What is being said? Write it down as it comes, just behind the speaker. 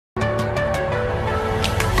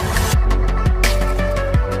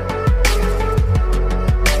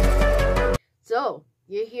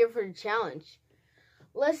you're here for the challenge.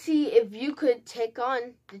 Let's see if you could take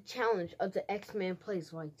on the challenge of the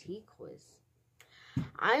XmanPlayzYT Quiz.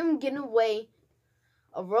 I'm giving away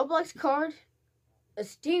a Roblox card, a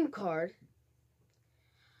Steam card,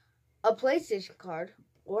 a PlayStation card,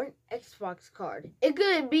 or an Xbox card. It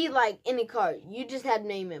could be like any card. You just have to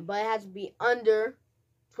name it, but it has to be under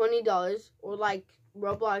 $20, or like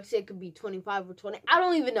Roblox, it could be 25 or 20. I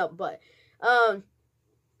don't even know, but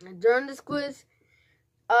during this quiz,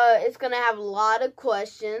 it's gonna have a lot of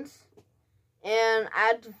questions, and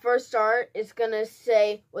at the first start, it's gonna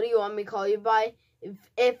say, "What do you want me to call you by?"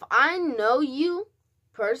 If I know you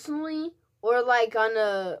personally, or like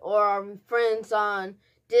or our friends on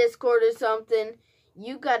Discord or something,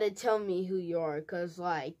 you gotta tell me who you are, cause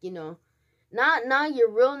like, you know, not your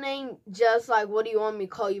real name, just like, what do you want me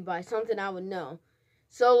to call you by? Something I would know.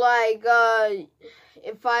 So like,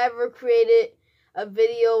 if I ever created a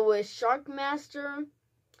video with Sharkmaster,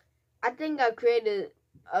 I think I created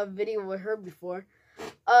a video with her before.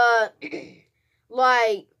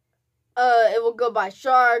 Like, it will go by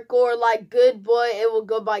Shark, or like Good Boy, it will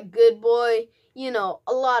go by Good Boy. You know,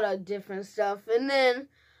 a lot of different stuff. And then,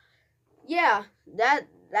 yeah,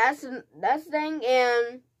 that's the thing.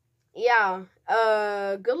 And yeah,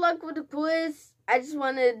 good luck with the quiz. I just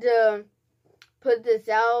wanted to put this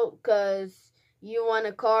out because you want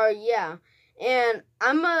a card, yeah. And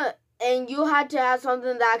and you had to have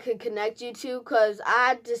something that I could connect you to, because I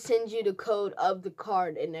had to send you the code of the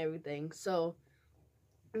card and everything. So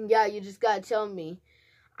yeah, you just gotta tell me.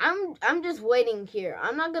 I'm just waiting here.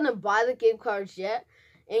 I'm not gonna buy the gift cards yet,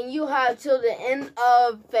 and you have till the end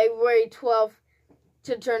of February 12th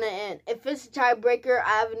to turn it in. If it's a tiebreaker,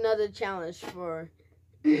 I have another challenge for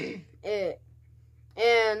it.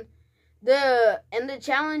 And the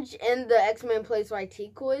challenge in the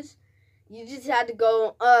XmanPlayzYT Quiz, you just had to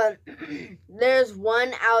go, there's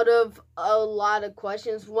 1 out of a lot of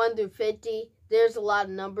questions, 1 through 50. There's a lot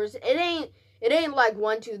of numbers. It ain't like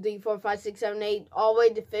 1, 2, 3, 4, 5, 6, 7, 8, all the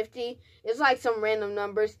way to 50. It's like some random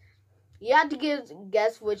numbers. You have to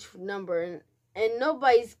guess which number, and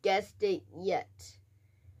nobody's guessed it yet.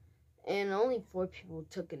 And only 4 people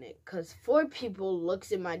took in it, because 4 people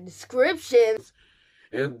looks in my descriptions.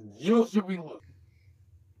 And you should be looking.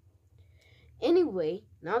 Anyway,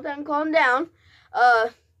 now that I'm calmed down,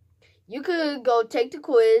 you could go take the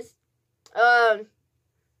quiz.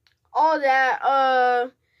 All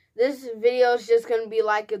that, this video is just gonna be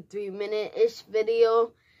like a 3-minute-ish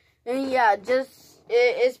video. And yeah,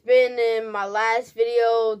 it's been in my last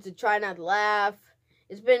video to try not to laugh.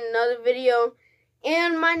 It's been another video.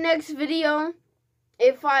 And my next video,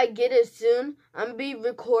 if I get it soon, I'm gonna be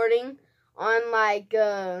recording on like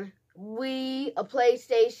Wii, a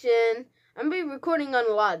PlayStation. I'm gonna be recording on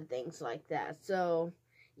a lot of things like that. So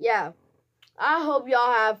yeah, I hope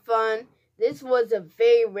y'all have fun. This was a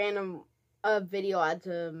very random video at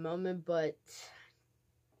the moment, but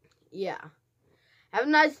yeah. Have a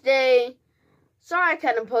nice day. Sorry I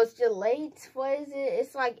kind of posted late. What is it?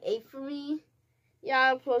 It's like 8 for me.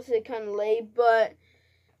 Yeah, I posted kind of late, but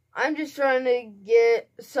I'm just trying to get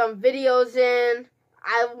some videos in.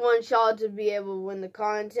 I want y'all to be able to win the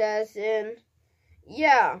contest, and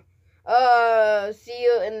yeah. See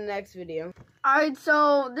you in the next video. Alright,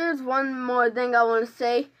 so there's one more thing I want to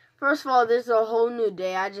say. First of all, there's a whole new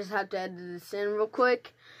day. I just have to edit this in real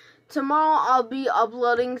quick. Tomorrow I'll be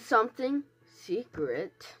uploading something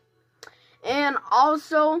secret. And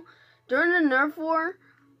also, during the Nerf War,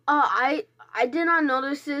 I did not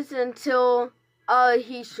notice this until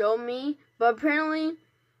he showed me. But apparently,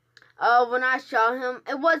 when I shot him,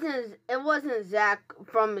 it wasn't Zach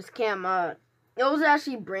from his cam. It was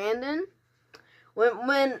actually Brandon.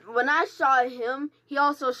 When I shot him, he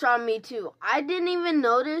also shot me too. I didn't even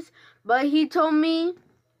notice, but he told me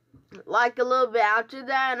like a little bit after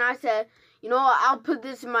that, and I said, you know what, I'll put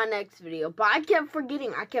this in my next video. But I kept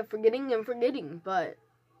forgetting. I kept forgetting and forgetting, but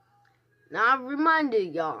now I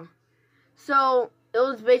reminded y'all. So it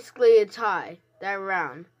was basically a tie that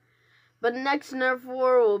round. But the next Nerf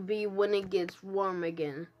War will be when it gets warm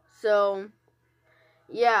again. So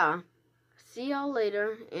yeah. See y'all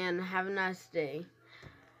later, and have a nice day.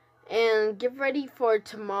 And get ready for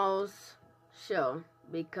tomorrow's show,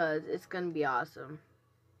 because it's gonna be awesome.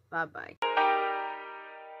 Bye-bye.